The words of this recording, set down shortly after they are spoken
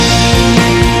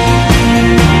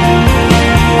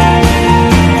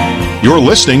You're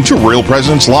listening to Real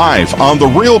Presence Live on the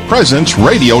Real Presence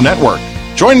Radio Network.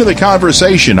 Join in the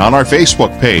conversation on our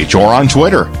Facebook page or on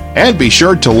Twitter. And be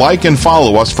sure to like and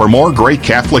follow us for more great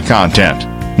Catholic content.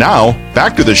 Now,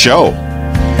 back to the show.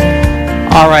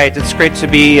 All right, it's great to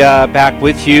be back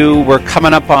with you. We're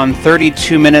coming up on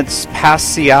 32 minutes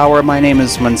past the hour. My name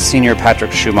is Msgr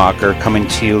Patrick Schumacher, coming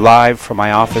to you live from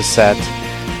my office at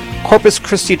Corpus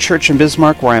Christi Church in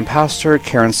Bismarck, where I'm pastor.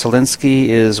 Karen Selensky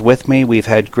is with me. We've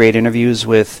had great interviews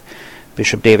with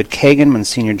Bishop David Kagan,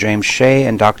 Msgr James Shea,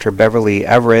 and Dr. Beverly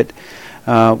Everett.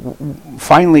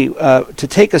 Finally, to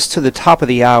take us to the top of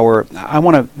the hour, I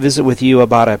want to visit with you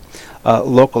about a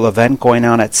local event going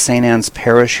on at St. Anne's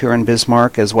Parish here in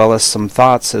Bismarck, as well as some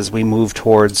thoughts as we move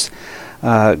towards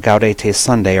Gaudete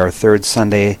Sunday, our third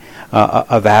Sunday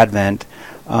of Advent.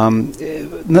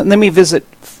 Let me visit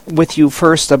with you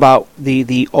first about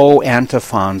the O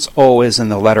antiphons. O is in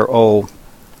the letter O.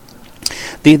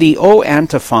 The O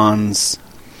antiphons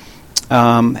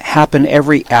happen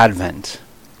every Advent.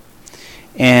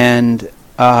 And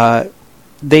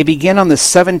they begin on the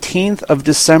 17th of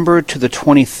December to the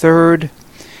 23rd,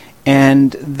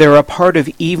 and they're a part of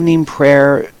evening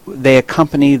prayer. They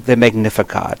accompany the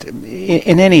Magnificat.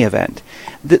 In any event,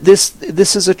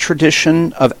 this is a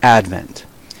tradition of Advent,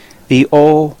 the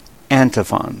O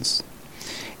antiphons.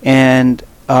 And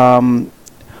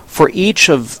for each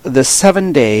of the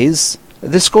 7 days,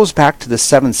 this goes back to the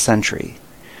 7th century,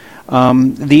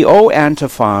 the O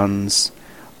antiphons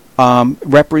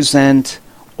represent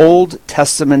Old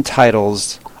Testament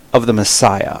titles of the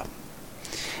Messiah.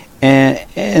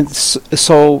 And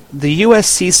so the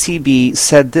USCCB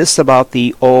said this about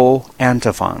the O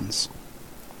antiphons.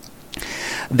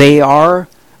 They are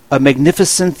a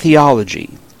magnificent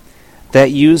theology that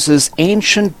uses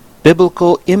ancient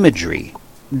biblical imagery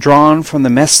drawn from the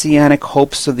messianic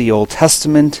hopes of the Old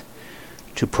Testament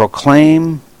to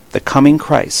proclaim the coming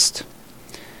Christ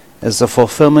as the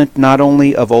fulfillment not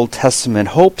only of Old Testament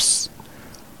hopes,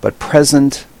 but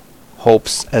present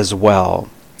hopes as well.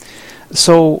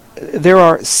 So there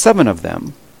are 7 of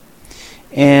them,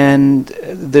 and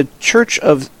the Church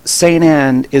of St.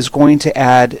 Anne is going to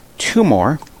add 2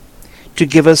 more to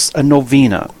give us a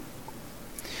novena.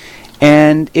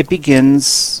 And it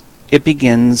begins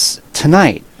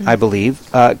tonight, I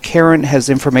believe. Karen has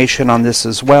information on this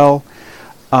as well.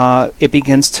 It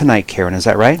begins tonight, Karen, is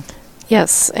that right?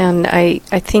 Yes, and I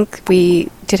think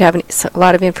we did have a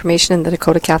lot of information in the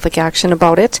Dakota Catholic Action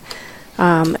about it,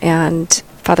 and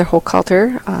Father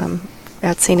Hochhalter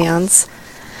at St. Anne's,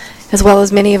 as well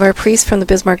as many of our priests from the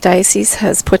Bismarck Diocese,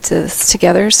 has put this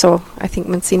together. So I think,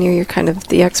 Monsignor, you're kind of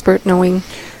the expert, knowing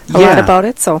a lot about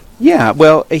it. So yeah,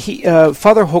 well,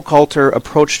 Father Hochhalter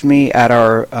approached me at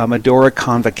our Medora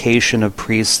Convocation of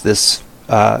Priests this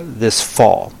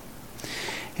fall,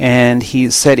 and he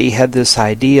said he had this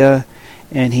idea.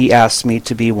 And he asked me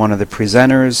to be one of the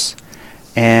presenters.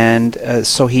 And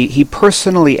so he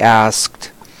personally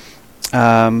asked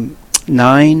 9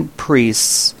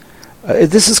 priests.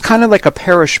 This is kind of like a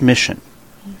parish mission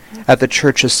at the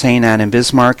Church of St. Anne in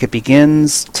Bismarck. It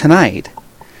begins tonight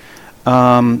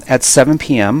at 7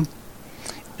 p.m.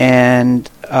 And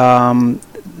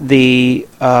the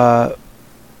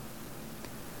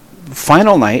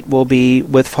final night will be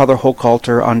with Father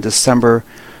Hochhalter on December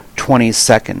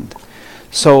 22nd.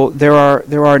 So there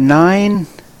are 9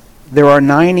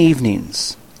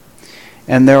 evenings,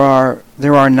 and there are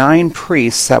 9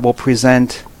 priests that will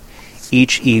present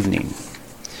each evening,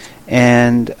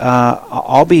 and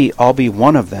I'll be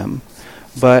one of them.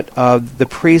 But the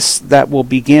priest that will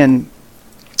begin,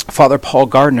 Father Paul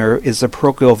Gardner, is the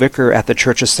parochial vicar at the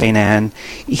Church of St. Anne.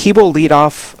 He will lead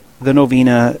off the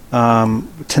novena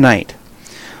tonight,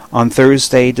 on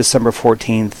Thursday, December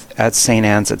 14th, at St.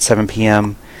 Anne's at 7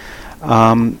 p.m.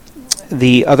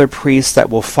 The other priests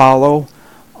that will follow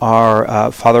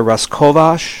are Father Russ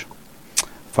Kovash,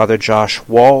 Father Josh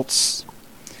Waltz,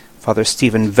 Father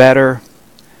Stephen Vetter,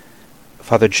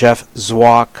 Father Jeff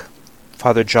Zwak,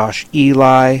 Father Josh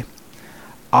Eli.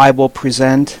 I will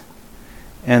present,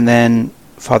 and then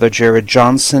Father Jared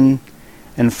Johnson,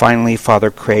 and finally Father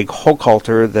Craig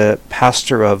Hochhalter, the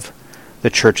pastor of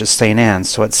the Church of St. Anne.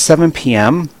 So at 7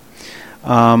 p.m.,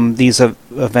 these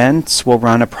events will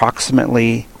run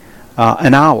approximately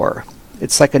an hour.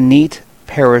 It's like a neat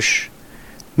parish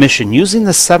mission using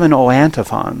the 7 O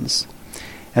antiphons,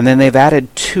 and then they've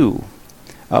added 2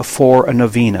 for a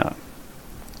novena.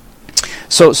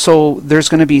 So there's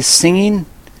going to be singing.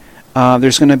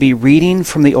 There's going to be reading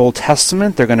from the Old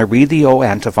Testament. They're going to read the O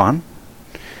antiphon.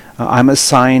 I'm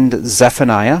assigned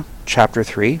Zephaniah chapter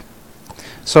 3.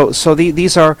 So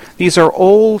these are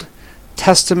Old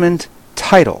Testament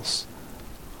titles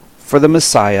for the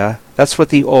Messiah. That's what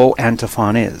the O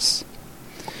antiphon is.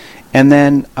 And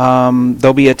then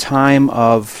there'll be a time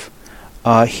of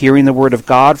hearing the Word of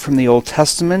God from the Old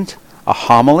Testament, a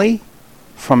homily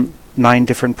from 9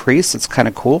 different priests. It's kind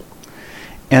of cool.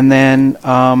 And then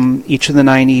each of the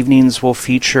 9 evenings will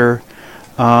feature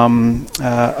a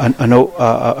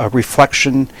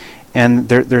reflection, and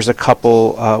there's a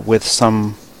couple with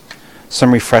some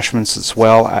refreshments as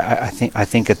well. I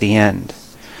think at the end.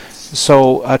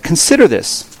 So consider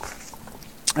this.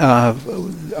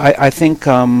 I think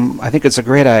it's a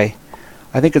great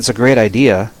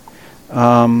idea.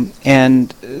 And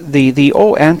the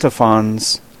O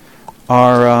antiphons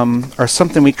are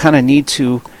something we kind of need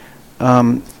to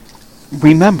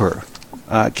remember,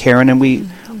 Karen, and we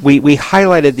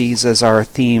highlighted these as our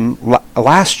theme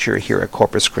last year here at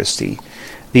Corpus Christi,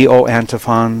 the O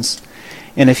antiphons.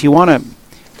 And if you want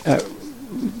to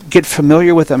get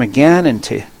familiar with them again and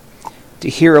to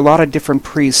hear a lot of different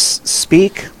priests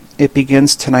speak, it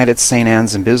begins tonight at St.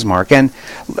 Anne's in Bismarck. And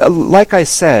like I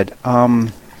said,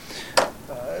 the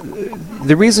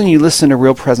reason you listen to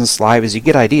Real Presence Live is you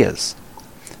get ideas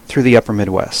through the Upper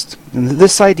Midwest. And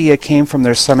this idea came from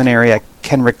their seminary at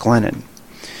Kenrick Glennon,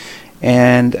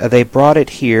 and they brought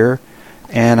it here.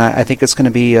 And I think it's going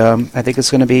to be. It's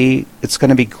going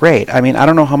to be great. I mean, I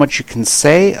don't know how much you can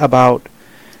say about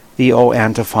the O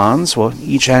antiphons. Well,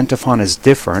 each antiphon is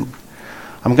different.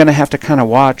 I'm going to have to kind of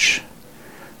watch,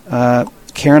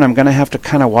 Karen. I'm going to have to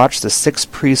kind of watch the 6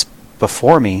 priests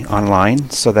before me online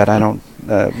so that I don't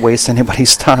waste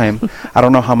anybody's time. I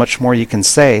don't know how much more you can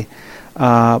say,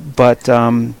 but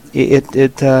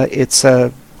it's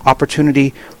a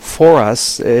opportunity for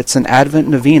us. It's an Advent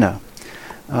Novena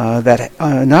that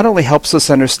not only helps us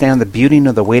understand the beauty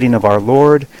of the waiting of our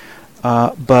Lord,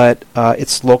 but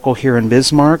it's local here in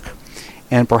Bismarck,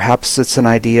 and perhaps it's an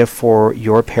idea for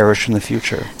your parish in the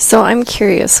future. So I'm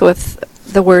curious with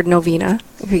the word novena,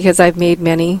 because I've made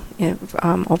many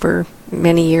over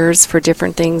many years for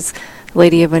different things.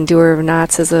 Lady of Endure of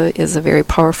Knots is a very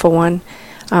powerful one.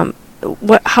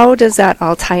 How does that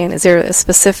all tie in? Is there a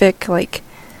specific,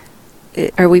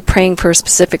 are we praying for a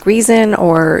specific reason,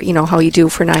 or how you do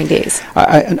for 9 days?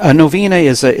 A novena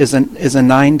is a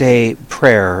 9-day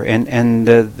prayer, and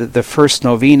the first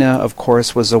novena, of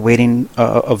course, was a waiting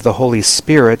of the Holy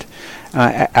Spirit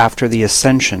after the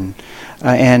Ascension,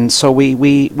 and so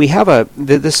we have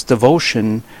this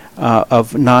devotion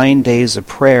of 9 days of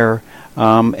prayer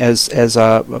as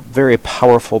a very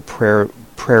powerful prayer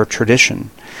tradition.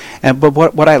 But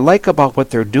what I like about what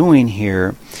they're doing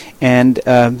here, and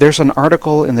there's an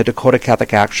article in the Dakota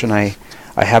Catholic Action, I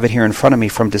have it here in front of me,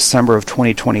 from December of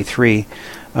 2023,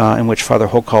 in which Father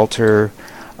Hochhalter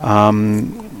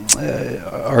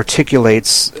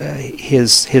articulates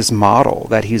his model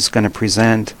that he's going to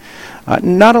present.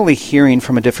 Not only hearing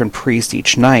from a different priest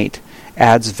each night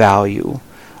adds value,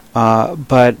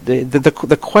 but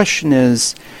the question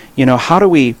is, how do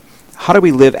we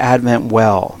live Advent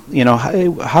well?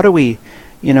 How do we,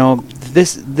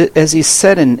 this as he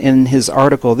said in his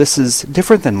article, this is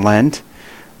different than Lent.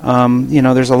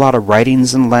 There's a lot of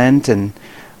writings in Lent, and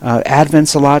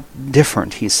Advent's a lot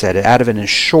different, he said. Advent is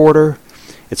shorter.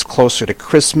 It's closer to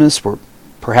Christmas. We're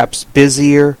perhaps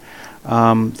busier.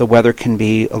 The weather can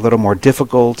be a little more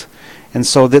difficult. And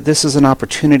so this is an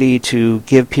opportunity to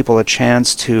give people a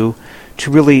chance to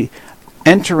really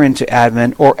enter into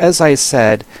Advent, or as I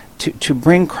said, to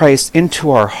bring Christ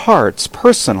into our hearts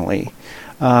personally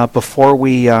before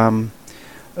we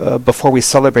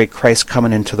celebrate Christ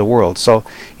coming into the world. So,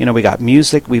 we got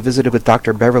music. We visited with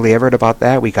Dr. Beverly Everett about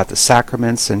that. We got the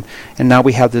sacraments, and now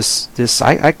we have this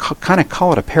I kind of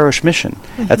call it a parish mission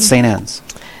at St. Anne's.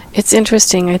 It's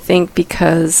interesting, I think,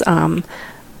 because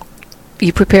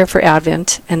you prepare for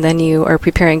Advent, and then you are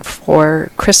preparing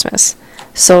for Christmas.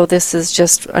 So this is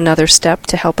just another step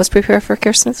to help us prepare for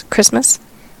Christmas?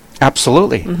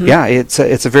 Absolutely, yeah. It's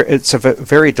a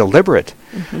very deliberate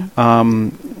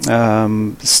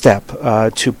step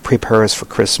to prepare us for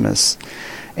Christmas,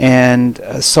 and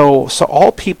so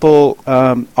all people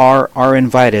are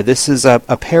invited. This is a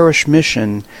parish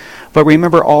mission, but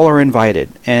remember, all are invited,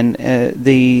 and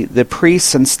the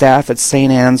priests and staff at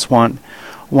St. Anne's want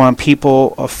people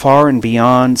far and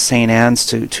beyond St. Anne's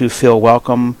to feel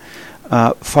welcome.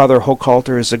 Father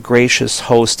Hochhalter is a gracious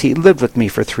host. He lived with me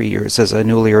for 3 years as a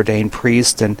newly ordained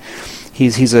priest, and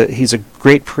he's a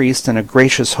great priest and a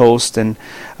gracious host. And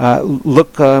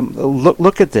look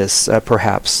at this.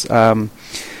 Perhaps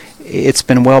it's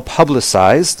been well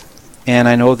publicized, and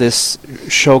I know this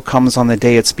show comes on the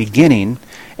day it's beginning,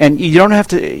 and you don't have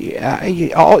to.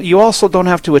 You also don't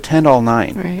have to attend all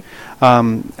 9. Right.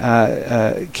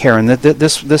 Karen,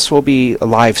 this will be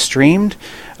live streamed.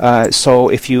 So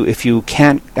if you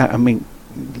can't, I mean,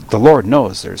 the Lord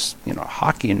knows there's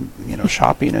hockey and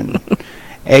shopping and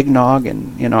eggnog,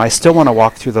 and I still want to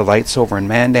walk through the lights over in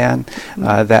Mandan.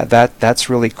 That's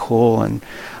really cool, and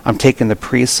I'm taking the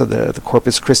priests of the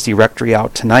Corpus Christi Rectory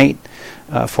out tonight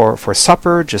for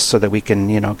supper, just so that we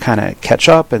can kind of catch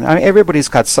up. And I mean, everybody's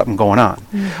got something going on,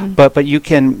 but you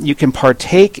can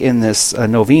partake in this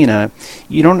novena.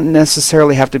 You don't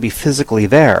necessarily have to be physically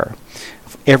there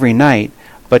every night,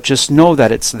 but just know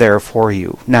that it's there for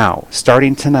you. Now,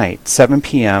 starting tonight, 7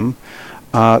 p.m.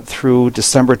 Through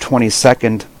December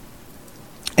 22nd,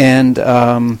 and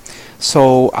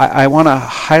so I want to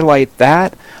highlight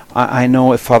that. I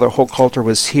know if Father Hochhalter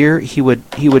was here, he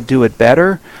would do it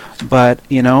better. But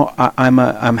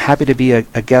I'm happy to be a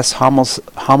guest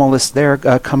homilist there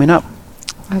coming up.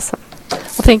 Awesome.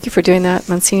 Well, thank you for doing that,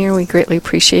 Monsignor. We greatly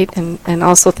appreciate, and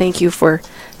also thank you for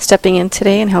stepping in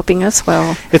today and helping us.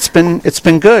 Well, it's been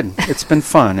good. It's been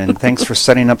fun, and thanks for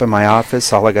setting up in my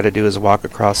office. All I got to do is walk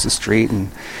across the street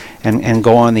and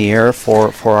go on the air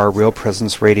for our Real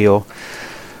Presence Radio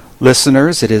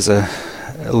listeners. It is a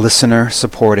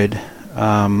listener-supported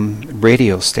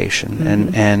radio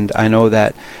station, and I know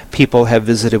that people have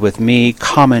visited with me,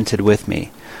 commented with me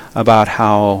about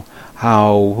how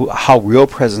Real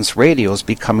Presence Radio is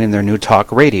becoming their new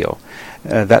talk radio.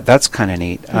 That's kind of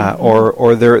neat.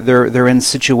 Or they're in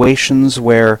situations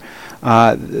where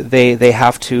they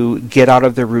have to get out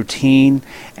of their routine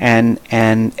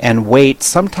and wait,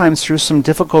 sometimes through some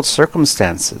difficult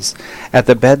circumstances, at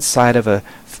the bedside of a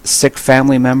sick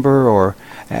family member, or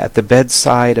at the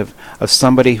bedside of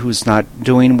somebody who's not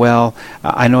doing well.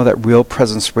 I know that Real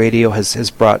Presence Radio has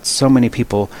brought so many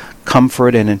people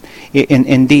comfort, and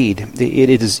indeed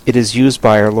it is used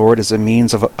by our Lord as a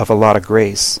means of a lot of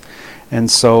grace. And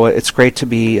so it's great to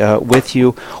be with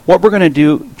you. What we're going to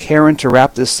do, Karen, to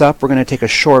wrap this up, we're going to take a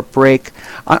short break.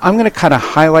 I'm going to kind of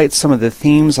highlight some of the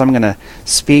themes I'm going to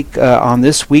speak on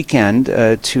this weekend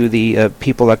to the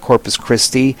people at Corpus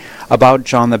Christi about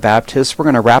John the Baptist. We're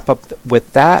going to wrap up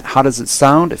with that. How does it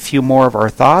sound? A few more of our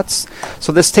thoughts.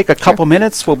 So let's take a couple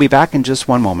minutes. We'll be back in just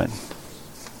one moment.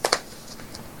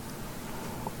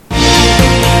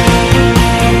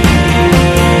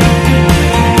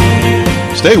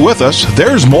 Stay with us.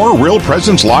 There's more Real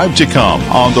Presence Live to come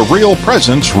on the Real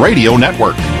Presence Radio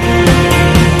Network.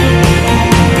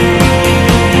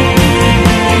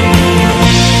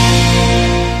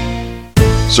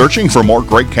 Searching for more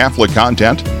great Catholic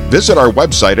content? Visit our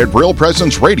website at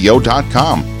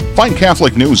realpresenceradio.com. Find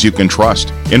Catholic news you can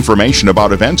trust, information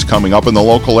about events coming up in the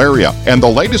local area, and the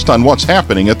latest on what's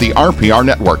happening at the RPR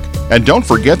network. And don't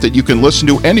forget that you can listen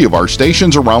to any of our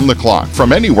stations around the clock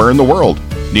from anywhere in the world.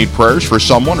 Need prayers for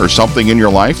someone or something in your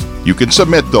life? You can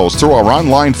submit those through our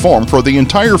online form for the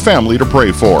entire family to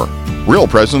pray for. Real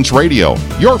Presence Radio,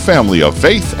 your family of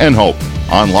faith and hope.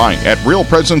 Online at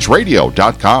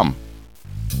realpresenceradio.com.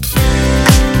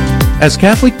 As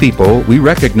Catholic people, we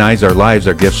recognize our lives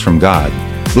are gifts from God.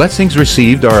 Blessings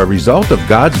received are a result of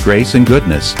God's grace and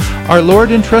goodness. Our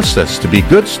Lord entrusts us to be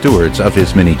good stewards of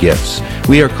His many gifts.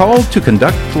 We are called to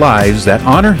conduct lives that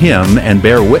honor Him and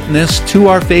bear witness to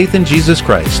our faith in Jesus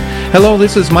Christ. Hello,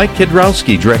 this is Mike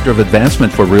Kidrowski, Director of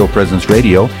Advancement for Real Presence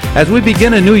Radio. As we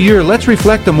begin a new year, let's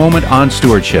reflect a moment on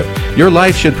stewardship. Your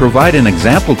life should provide an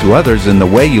example to others in the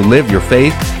way you live your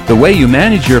faith, the way you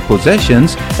manage your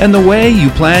possessions, and the way you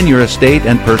plan your estate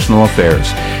and personal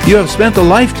affairs. You have spent a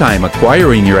lifetime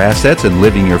acquiring your assets and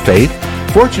living your faith.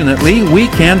 Fortunately, we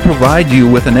can provide you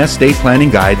with an estate planning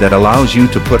guide that allows you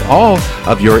to put all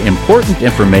of your important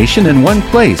information in one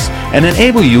place and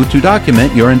enable you to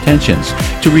document your intentions.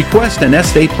 To request an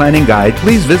estate planning guide,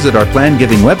 please visit our plan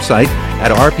giving website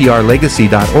at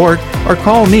rprlegacy.org or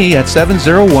call me at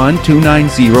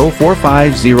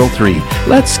 701-290-4503.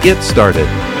 Let's get started.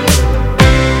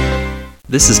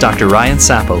 This is Dr. Ryan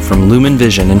Sapo from Lumen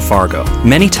Vision in Fargo.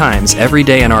 Many times every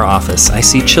day in our office, I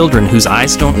see children whose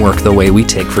eyes don't work the way we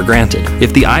take for granted.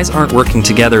 If the eyes aren't working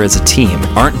together as a team,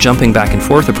 aren't jumping back and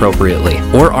forth appropriately,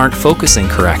 or aren't focusing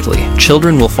correctly,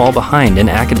 children will fall behind in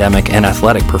academic and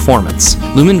athletic performance.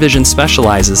 Lumen Vision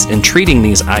specializes in treating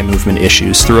these eye movement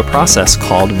issues through a process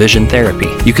called vision therapy.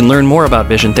 You can learn more about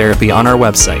vision therapy on our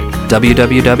website,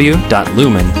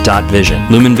 www.lumen.vision.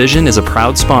 Lumen Vision is a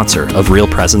proud sponsor of Real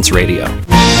Presence Radio.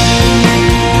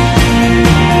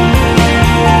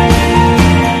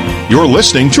 You're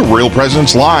listening to Real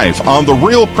Presence Live on the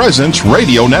Real Presence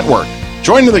Radio Network.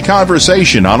 Join in the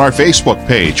conversation on our Facebook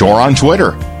page or on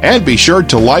Twitter. And be sure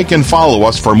to like and follow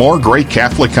us for more great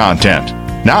Catholic content.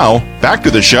 Now, back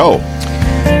to the show.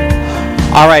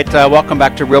 All right, welcome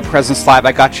back to Real Presence Live.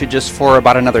 I got you just for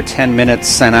about another 10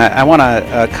 minutes, and I want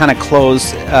to kind of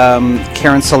close.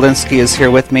 Karen Selensky is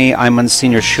here with me. I'm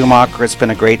Msgr Schumacher. It's been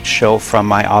a great show from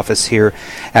my office here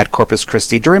at Corpus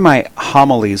Christi. During my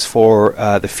homilies for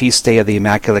the Feast Day of the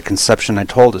Immaculate Conception, I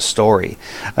told a story.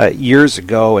 Years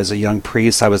ago, as a young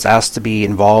priest, I was asked to be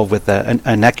involved with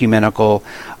an ecumenical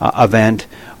event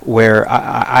where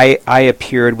I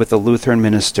appeared with a Lutheran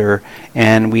minister,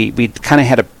 and we kind of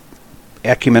had a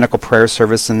ecumenical prayer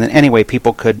service, and then anyway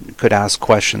people could ask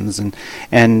questions,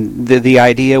 and the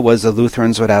idea was the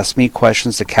Lutherans would ask me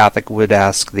questions, the Catholic would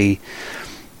ask the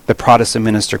Protestant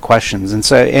minister questions. And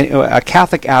so a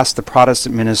Catholic asked the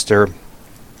Protestant minister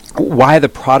why the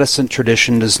Protestant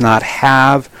tradition does not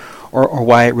have or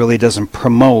why it really doesn't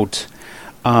promote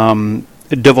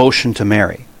devotion to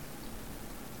Mary.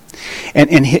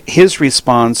 And his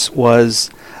response was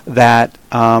that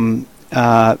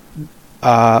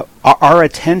our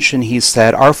attention, he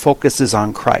said, our focus is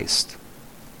on Christ.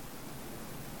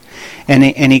 And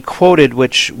he quoted,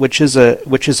 which is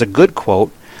a good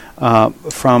quote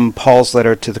from Paul's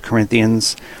letter to the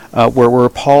Corinthians, where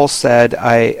Paul said,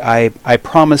 "I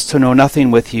promise to know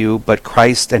nothing with you but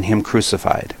Christ and Him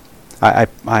crucified.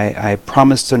 I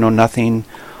promised to know nothing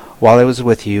while I was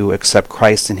with you except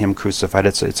Christ and Him crucified."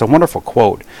 It's a wonderful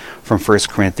quote from 1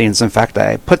 Corinthians. In fact,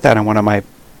 I put that on one of my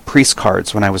priest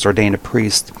cards when I was ordained a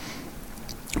priest.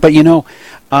 But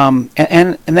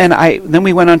and then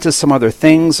we went on to some other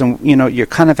things, and you're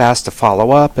kind of asked to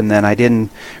follow up, and then I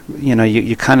didn't.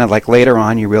 You kind of like later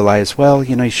on you realize, well,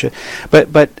 you should.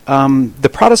 But the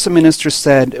Protestant minister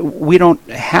said we don't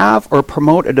have or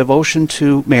promote a devotion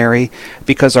to Mary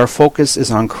because our focus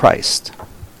is on Christ.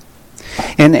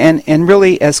 And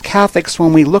really, as Catholics,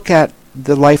 when we look at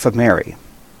the life of Mary,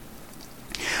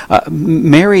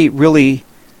 Mary really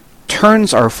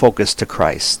turns our focus to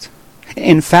Christ.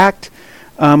 In fact,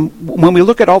 when we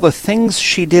look at all the things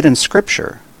she did in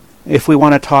Scripture, if we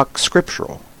want to talk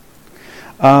scriptural,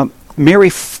 Mary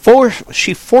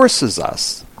she forces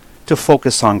us to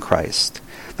focus on Christ.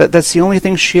 That's the only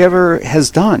thing she ever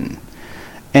has done,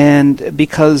 and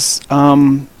because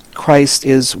Christ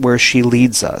is where she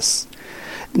leads us,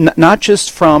 not just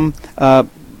from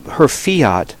her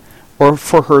fiat or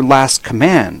for her last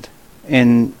command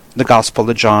in the Gospel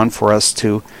of John for us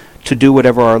to do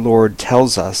whatever our Lord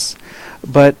tells us.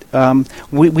 But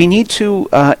we need to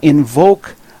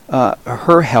invoke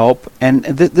her help, and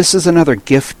this is another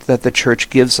gift that the Church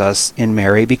gives us in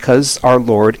Mary, because our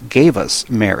Lord gave us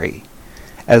Mary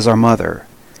as our mother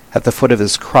at the foot of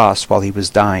His cross while He was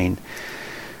dying.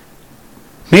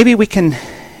 Maybe we can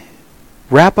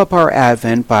wrap up our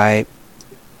Advent by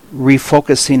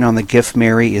refocusing on the gift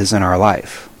Mary is in our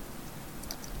life,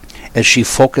 as she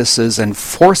focuses and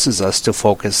forces us to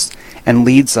focus and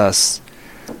leads us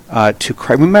to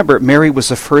Christ. Remember, Mary was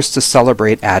the first to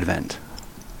celebrate Advent.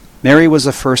 Mary was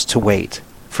the first to wait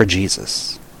for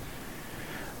Jesus.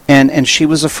 And she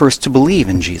was the first to believe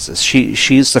in Jesus.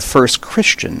 She's the first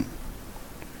Christian.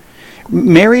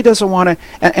 Mary doesn't want to,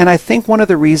 and I think one of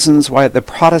the reasons why the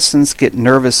Protestants get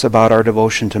nervous about our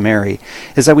devotion to Mary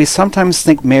is that we sometimes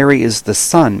think Mary is the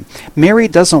Son. Mary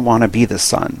doesn't want to be the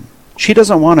Son. She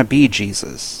doesn't want to be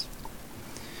Jesus.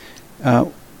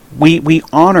 We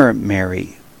honor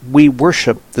Mary. We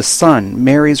worship the Son.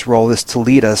 Mary's role is to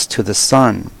lead us to the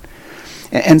Son.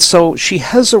 And so she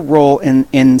has a role in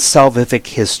salvific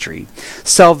history.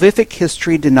 Salvific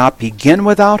history did not begin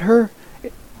without her.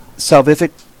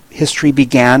 Salvific history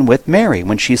began with Mary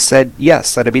when she said,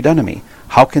 "Yes, let it be done to me.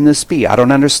 How can this be? I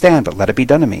don't understand, but let it be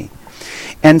done to me."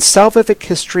 And salvific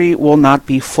history will not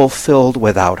be fulfilled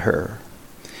without her.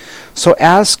 So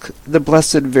ask the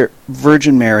Blessed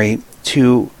Virgin Mary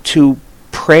to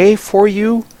pray for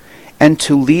you and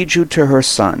to lead you to her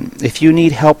Son. If you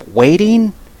need help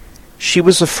waiting, she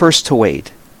was the first to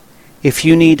wait. If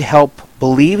you need help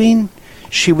believing,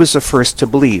 she was the first to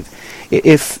believe.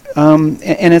 And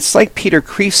it's like Peter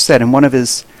Kreeft said in one of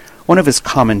his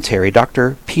commentary.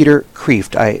 Dr. Peter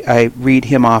Kreeft, I read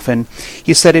him often.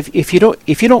 He said, if you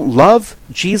don't love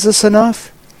Jesus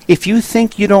enough, if you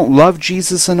think you don't love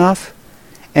Jesus enough,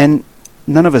 and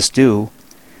none of us do,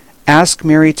 ask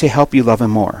Mary to help you love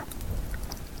Him more.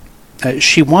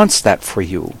 She wants that for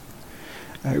you.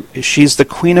 She's the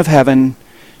Queen of Heaven.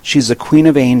 She's the Queen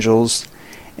of Angels,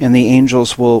 and the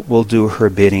angels will do her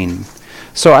bidding.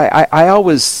 So I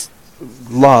always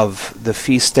love the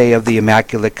feast day of the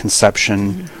Immaculate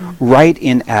Conception, right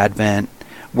in Advent,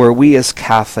 where we as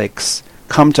Catholics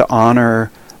come to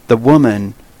honor the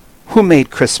woman who made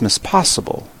Christmas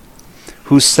possible.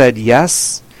 who said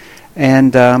yes.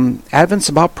 And Advent's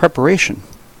about preparation.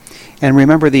 And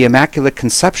remember, the Immaculate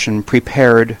Conception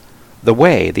prepared the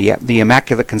way. The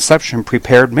Immaculate Conception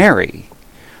prepared Mary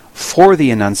for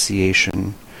the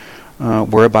Annunciation,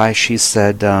 whereby she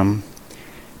said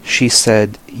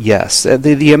yes.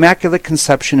 The Immaculate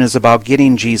Conception is about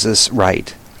getting Jesus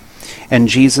right. And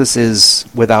Jesus is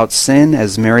without sin,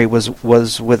 as Mary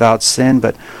was without sin.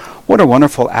 But what a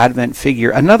wonderful Advent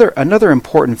figure. Another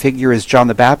important figure is John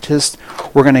the Baptist.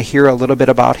 We're going to hear a little bit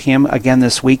about him again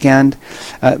this weekend.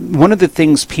 One of the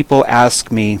things people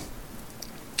ask me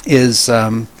is,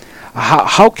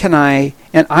 how can I,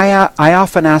 and I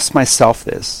often ask myself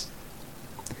this,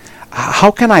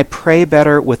 how can I pray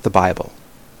better with the Bible?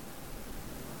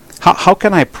 How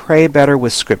can I pray better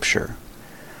with Scripture?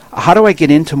 How do I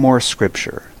get into more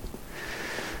Scripture?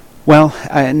 Well,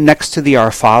 next to the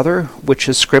Our Father, which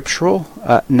is scriptural,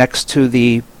 next to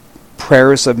the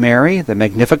prayers of Mary, the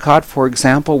Magnificat, for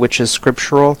example, which is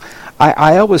scriptural,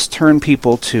 I always turn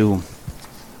people to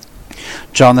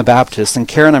John the Baptist. And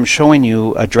Karen, I'm showing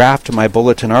you a draft of my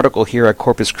bulletin article here at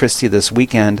Corpus Christi this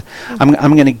weekend. I'm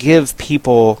going to give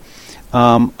people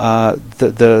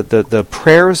the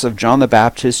prayers of John the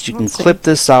Baptist. You can clip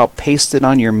this out, paste it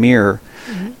on your mirror.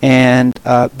 And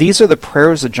these are the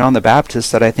prayers of John the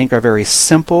Baptist that I think are very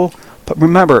simple. But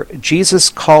remember, Jesus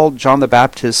called John the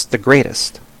Baptist the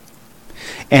greatest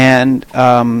and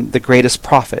the greatest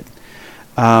prophet.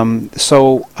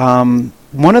 So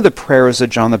one of the prayers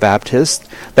of John the Baptist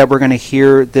that we're going to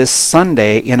hear this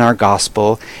Sunday in our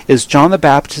gospel is John the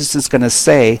Baptist is going to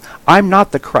say, "I'm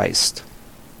not the Christ,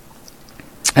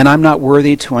 and I'm not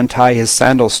worthy to untie his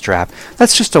sandal strap."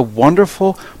 That's just a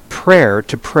wonderful prayer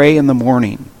to pray in the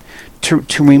morning,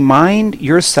 to remind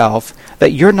yourself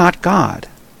that you're not God,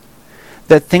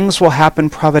 that things will happen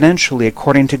providentially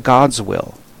according to God's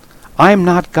will. I am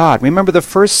not God. Remember, the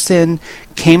first sin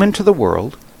came into the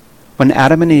world when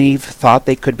Adam and Eve thought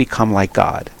they could become like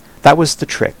God. That was the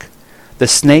trick. The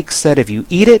snake said, if you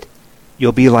eat it,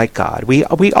 you'll be like God. We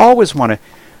always want to,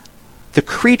 the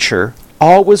creature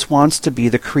always wants to be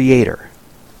the creator.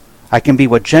 I can be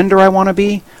what gender I want to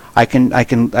be. I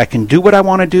can do what I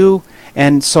want to do.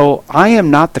 And so I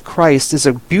am not the Christ is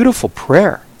a beautiful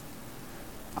prayer.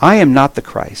 I am not the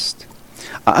Christ.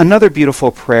 Another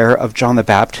beautiful prayer of John the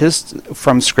Baptist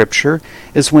from Scripture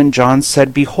is when John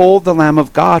said, "Behold the Lamb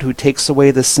of God who takes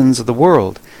away the sins of the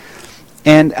world."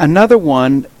 And another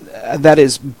one that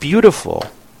is beautiful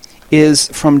is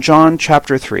from John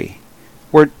chapter 3,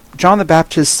 where John the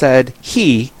Baptist said,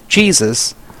 "He,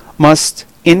 Jesus, must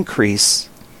increase,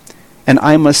 and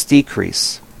I must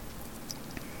decrease."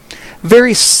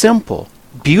 Very simple,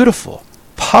 beautiful,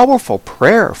 powerful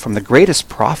prayer from the greatest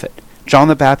prophet, John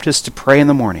the Baptist, to pray in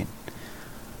the morning.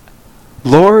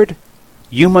 Lord,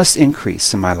 you must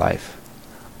increase in my life.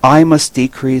 I must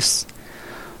decrease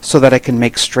so that I can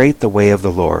make straight the way of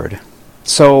the Lord.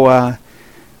 So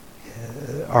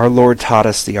our Lord taught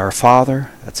us the Our Father.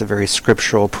 That's a very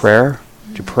scriptural prayer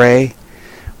to pray.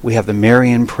 We have the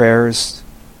Marian prayers.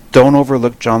 Don't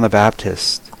overlook John the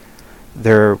Baptist.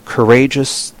 They're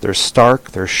courageous, they're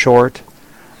stark, they're short.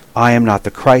 I am not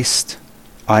the Christ.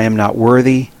 I am not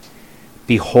worthy.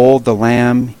 Behold the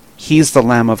Lamb. He's the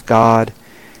Lamb of God.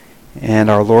 And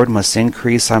our Lord must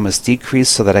increase, I must decrease,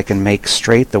 so that I can make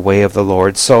straight the way of the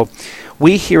Lord. So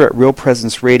we here at Real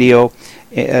Presence Radio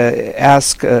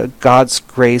ask God's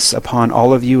grace upon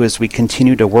all of you as we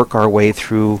continue to work our way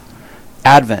through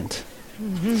Advent.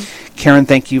 Karen,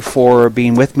 thank you for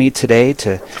being with me today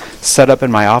to set up in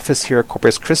my office here at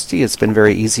Corpus Christi. It's been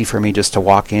very easy for me just to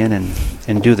walk in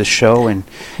and do the show, and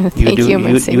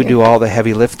you do all the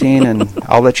heavy lifting, and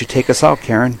I'll let you take us out,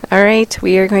 Karen. All right,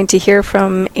 we are going to hear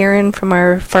from Aaron from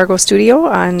our Fargo studio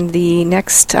on the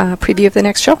next preview of the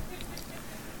next show.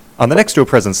 On the next Real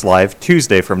Presence Live,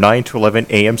 Tuesday from 9 to 11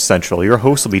 a.m. Central, your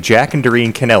hosts will be Jack and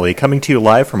Doreen Kennelly, coming to you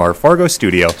live from our Fargo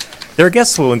studio. Their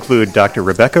guests will include Dr.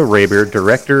 Rebecca Raber,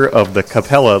 Director of the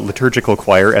Capella Liturgical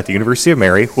Choir at the University of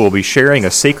Mary, who will be sharing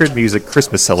a sacred music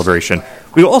Christmas celebration.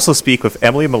 We will also speak with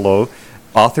Emily Malot,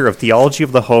 author of Theology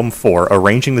of the Home 4,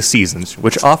 Arranging the Seasons,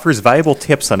 which offers valuable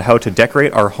tips on how to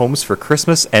decorate our homes for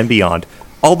Christmas and beyond.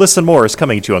 All this and more is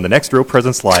coming to you on the next Real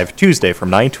Presence Live, Tuesday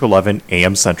from 9 to 11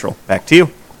 a.m. Central. Back to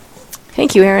you.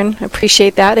 Thank you, Aaron. I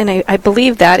appreciate that, and I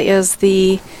believe that is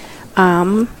the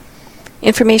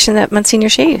information that Monsignor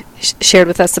shared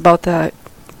with us about the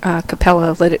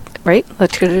Capella, right?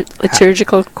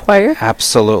 Liturgical choir.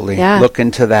 Absolutely. Yeah. Look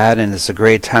into that, and it's a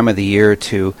great time of the year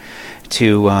to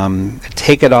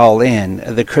take it all in.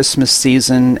 The Christmas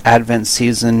season, Advent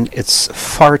season, it's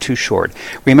far too short.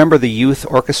 Remember the youth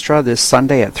orchestra this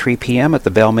Sunday at 3 p.m. at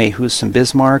the Belle Mayhews in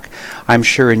Bismarck. I'm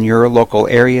sure in your local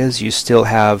areas you still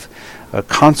have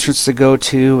concerts to go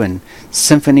to and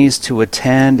symphonies to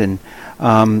attend and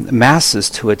masses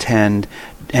to attend.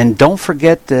 And don't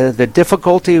forget the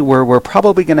difficulty. We're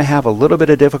probably going to have a little bit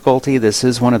of difficulty. This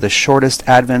is one of the shortest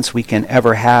Advents we can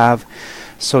ever have.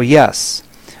 So yes,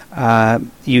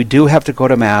 you do have to go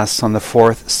to Mass on the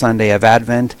fourth Sunday of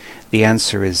Advent. The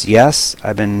answer is yes.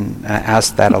 I've been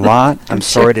asked that a lot. I'm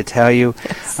sorry to tell you.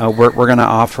 Yes. We're going to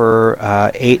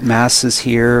offer 8 Masses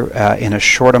here in a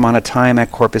short amount of time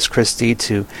at Corpus Christi.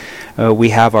 We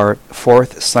have our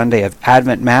fourth Sunday of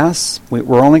Advent Mass.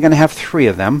 We're only going to have 3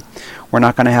 of them. We're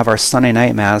not going to have our Sunday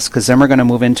night Mass, because then we're going to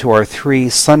move into our 3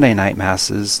 Sunday night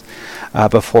Masses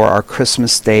before our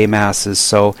Christmas Day Masses.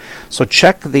 So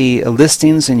check the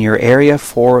listings in your area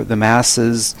for the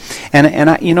Masses. And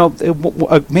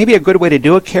maybe a good way to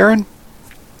do it, Karen,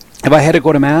 if I had to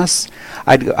go to Mass,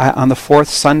 on the fourth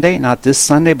Sunday, not this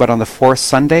Sunday, but on the fourth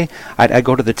Sunday, I'd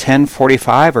go to the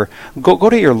 10:45, or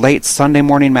go to your late Sunday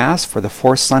morning Mass for the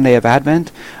fourth Sunday of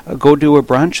Advent. Go do a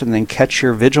brunch and then catch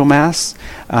your Vigil Mass,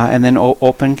 and then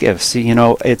open gifts.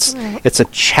 It's a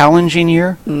challenging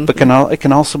year, but it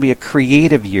can also be a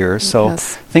creative year. So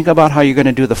think about how you're going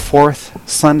to do the fourth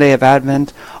Sunday of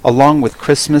Advent along with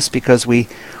Christmas, because we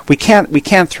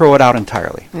can't throw it out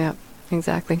entirely. Yeah.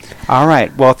 Exactly. All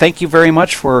right. Well, thank you very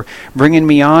much for bringing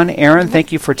me on. Aaron,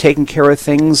 thank you for taking care of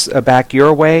things back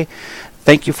your way.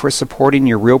 Thank you for supporting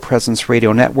your Real Presence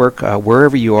Radio Network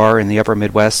wherever you are in the Upper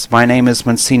Midwest. My name is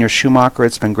Msgr. Schumacher.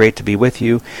 It's been great to be with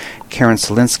you. Karen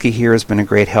Selensky here has been a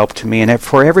great help to me. And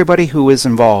for everybody who is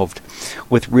involved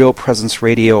with Real Presence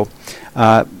Radio,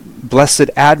 blessed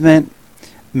Advent,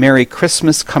 Merry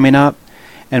Christmas coming up,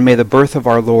 and may the birth of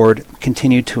our Lord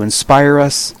continue to inspire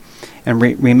us. And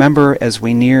remember, as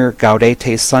we near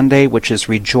Gaudete Sunday, which is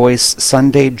Rejoice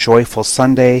Sunday, Joyful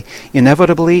Sunday,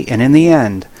 inevitably and in the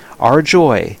end, our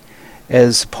joy,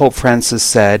 as Pope Francis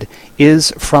said,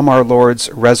 is from our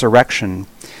Lord's resurrection.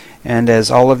 And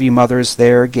as all of you mothers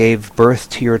there gave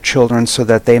birth to your children so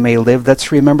that they may live,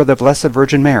 let's remember the Blessed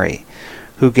Virgin Mary,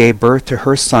 who gave birth to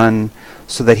her Son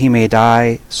so that he may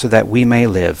die, so that we may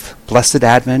live. Blessed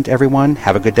Advent, everyone.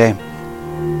 Have a good day.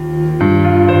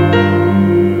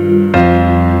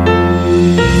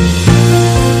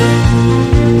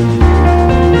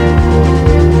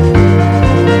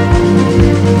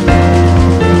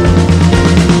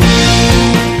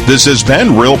 This has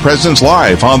been Real Presence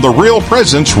Live on the Real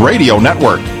Presence Radio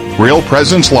Network. Real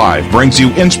Presence Live brings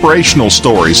you inspirational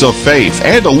stories of faith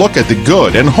and a look at the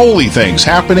good and holy things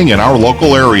happening in our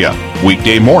local area.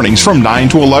 Weekday mornings from 9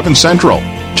 to 11 Central.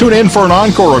 Tune in for an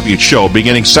encore of each show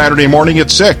beginning Saturday morning at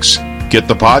 6. Get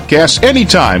the podcast any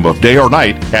time of day or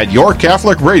night at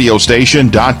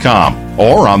yourcatholicradiostation.com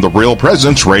or on the Real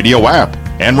Presence Radio app.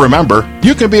 And remember,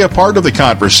 you can be a part of the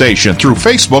conversation through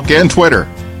Facebook and Twitter.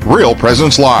 Real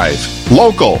Presence Live,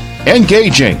 local,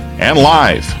 engaging, and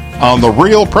live on the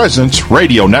Real Presence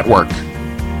Radio Network.